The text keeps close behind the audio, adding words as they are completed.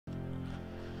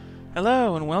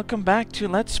Hello and welcome back to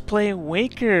Let's Play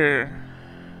Waker.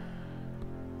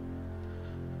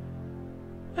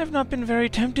 I've not been very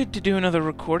tempted to do another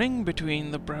recording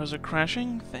between the browser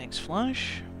crashing, thanks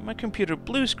Flash, my computer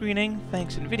blue screening,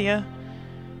 thanks Nvidia,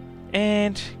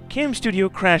 and Cam Studio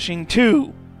crashing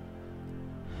too.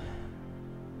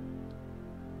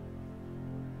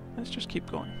 Let's just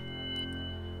keep going.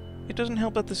 It doesn't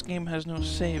help that this game has no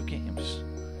save games.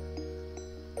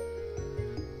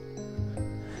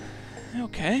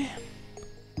 Okay.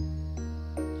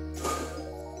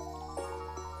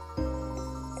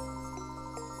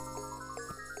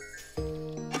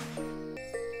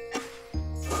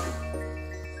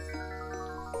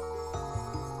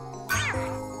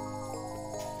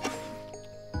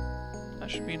 That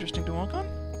should be interesting to walk on.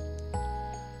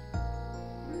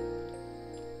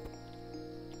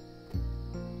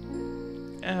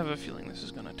 I have a feeling this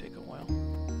is gonna take a while.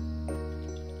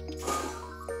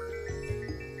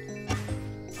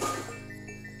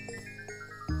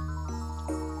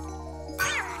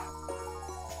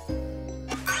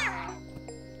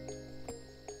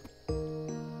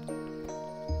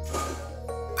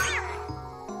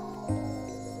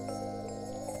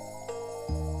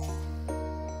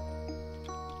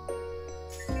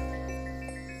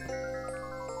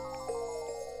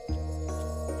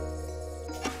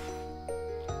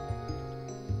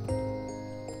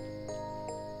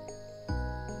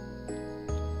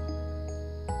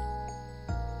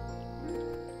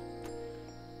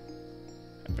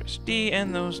 Press D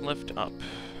and those lift up.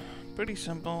 Pretty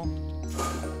simple.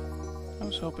 I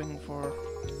was hoping for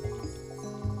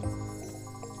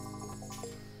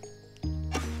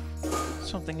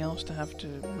something else to have to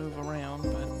move around,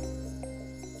 but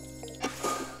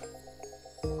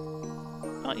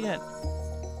not yet.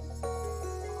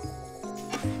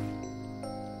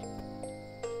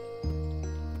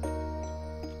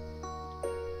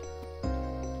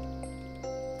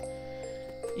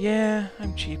 Yeah,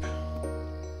 I'm cheap.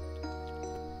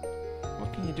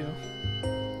 What can you do?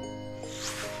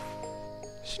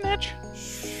 Snatch!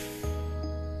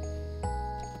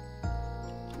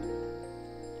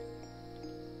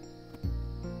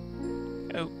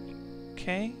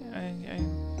 Okay, I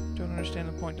don't understand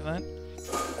the point of that.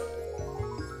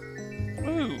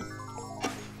 Ooh!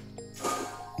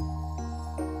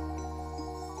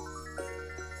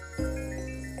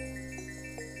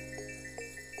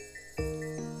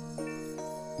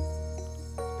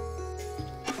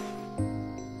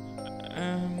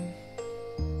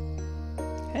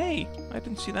 Hey! I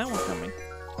didn't see that one coming.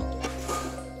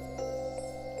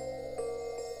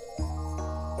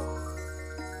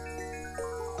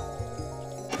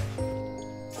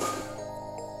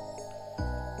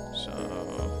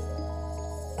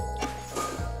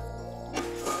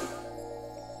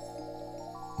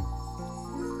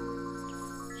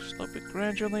 Slope it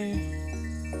gradually.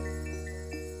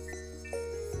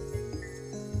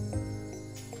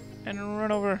 And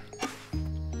run over.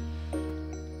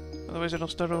 Otherwise it'll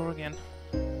start over again.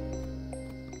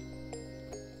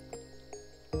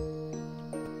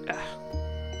 Ah.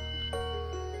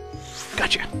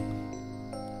 Gotcha!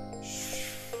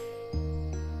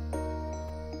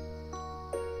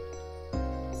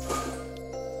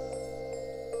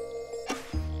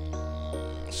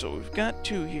 So we've got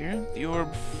two here. The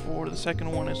orb for the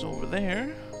second one is over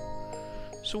there.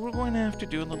 So we're going to have to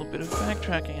do a little bit of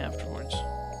backtracking afterwards.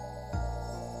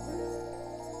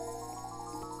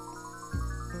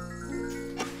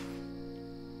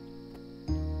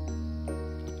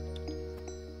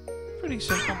 Pretty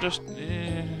simple,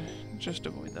 just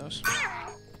avoid those.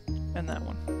 And that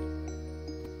one.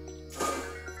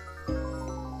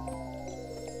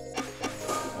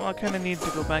 Well, I kind of need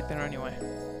to go back there anyway.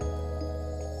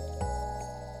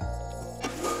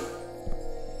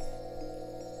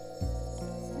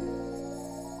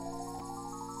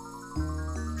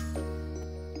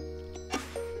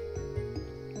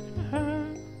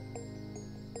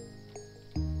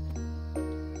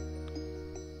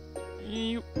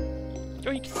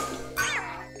 Yoink.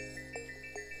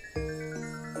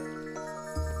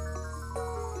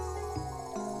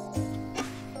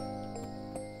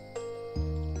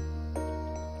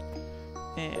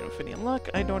 And with any luck,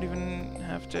 I don't even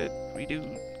have to redo.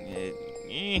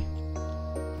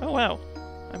 Oh wow,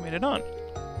 I made it on.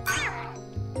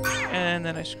 And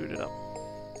then I screwed it up.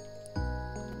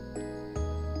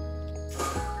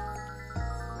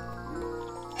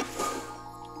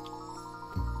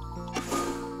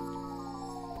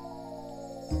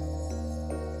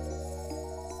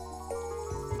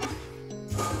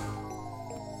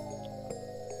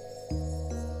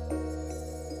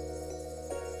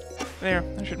 There,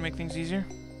 that should make things easier.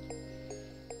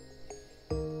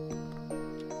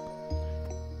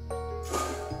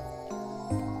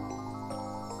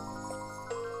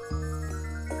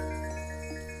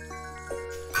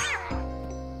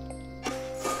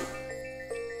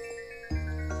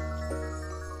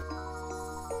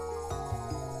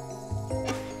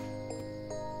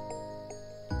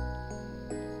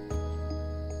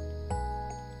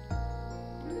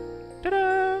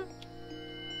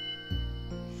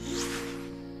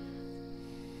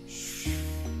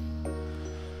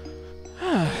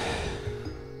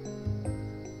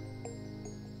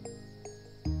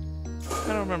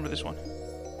 don't remember this one.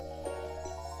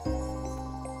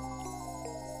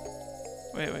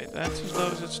 Wait, that's as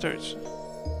low as it starts.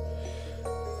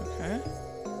 Okay.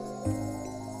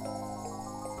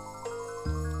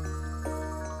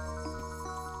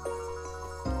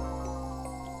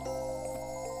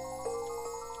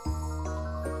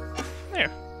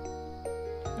 There.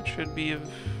 That should be of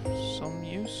some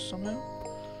use somehow.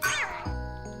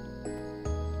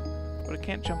 But I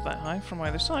can't jump that high from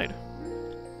either side.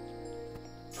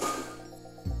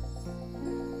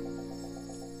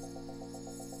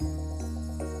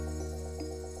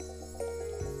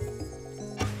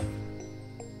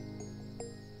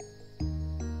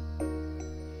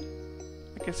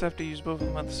 I guess I have to use both of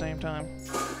them at the same time.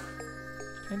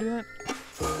 Can I do that?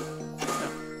 No.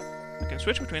 I can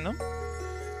switch between them.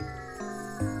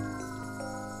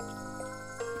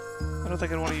 I don't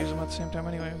think I'd want to use them at the same time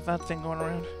anyway, with that thing going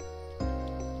around.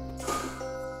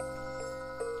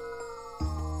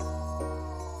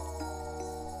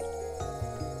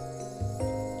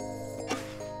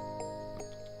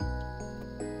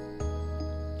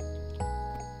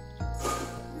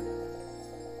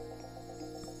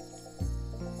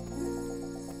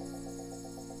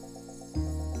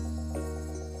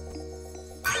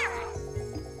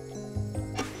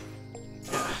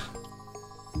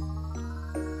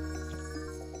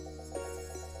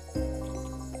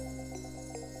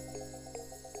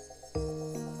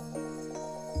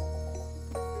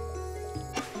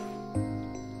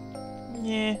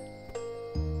 Yeah.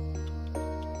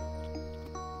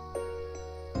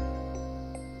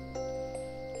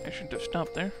 I shouldn't have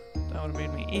stopped there. That would have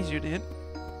made me easier to hit.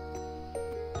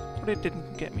 But it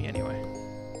didn't get me anyway.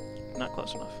 Not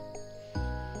close enough.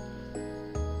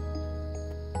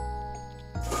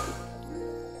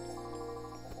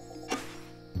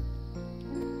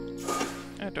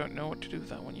 I don't know what to do with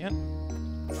that one yet.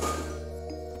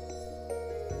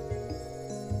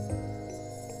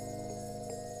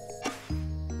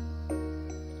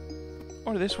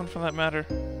 Or this one for that matter.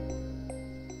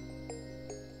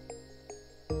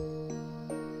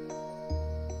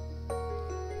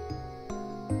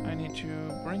 I need to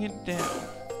bring it down.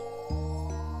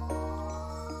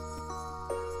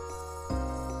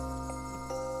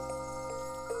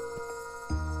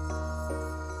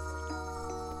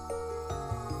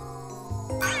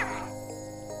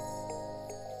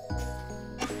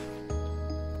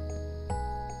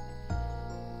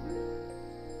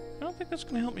 I don't think that's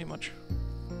going to help me much.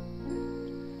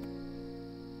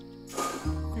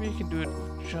 Maybe you can do it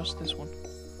with just this one.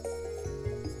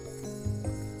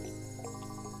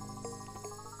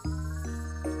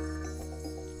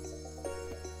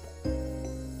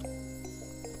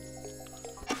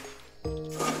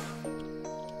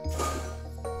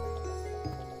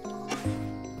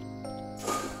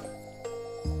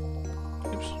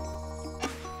 Oops.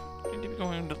 Need to be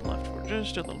going to the left for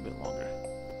just a little bit longer.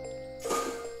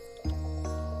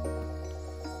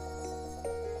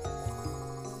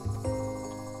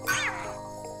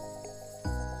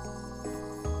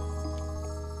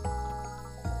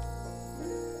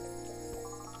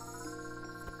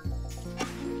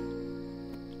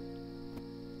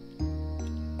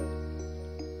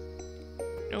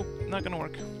 Nope, not gonna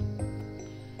work.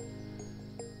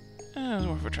 It's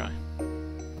worth a try.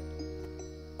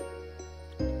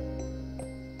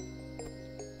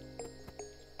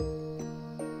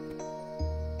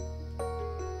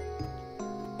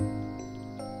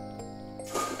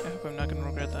 I hope I'm not gonna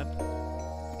regret that.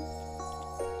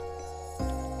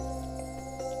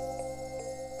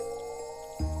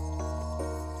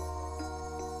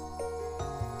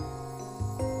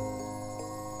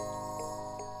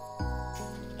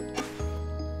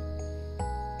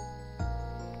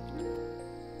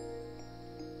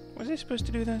 Was I supposed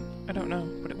to do that? I don't know,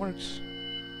 but it works.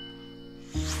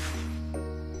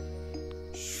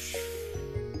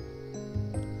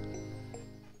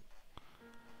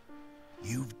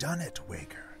 You've done it,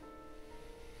 Waker.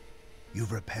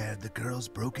 You've repaired the girl's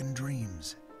broken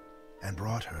dreams and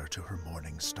brought her to her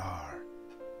morning star.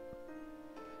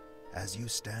 As you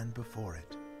stand before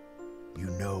it, you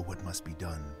know what must be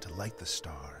done to light the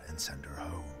star and send her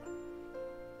home.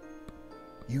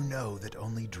 You know that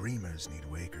only dreamers need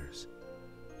wakers,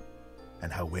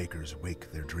 and how wakers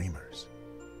wake their dreamers.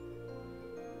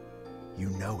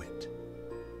 You know it,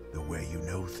 the way you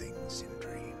know things in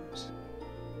dreams.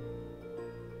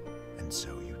 And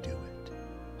so you do it.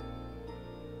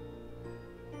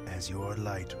 As your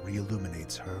light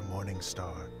reilluminates her morning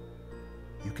star,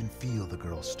 you can feel the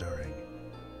girl stirring,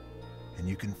 and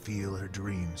you can feel her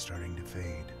dream starting to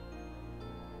fade.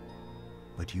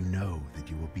 But you know that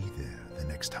you will be there the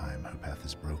next time her path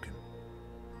is broken.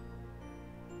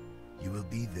 You will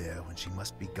be there when she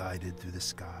must be guided through the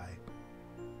sky,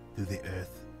 through the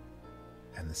earth,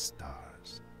 and the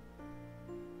stars.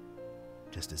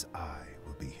 Just as I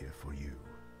will be here for you.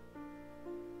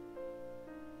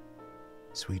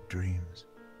 Sweet dreams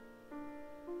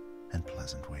and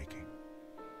pleasant waking.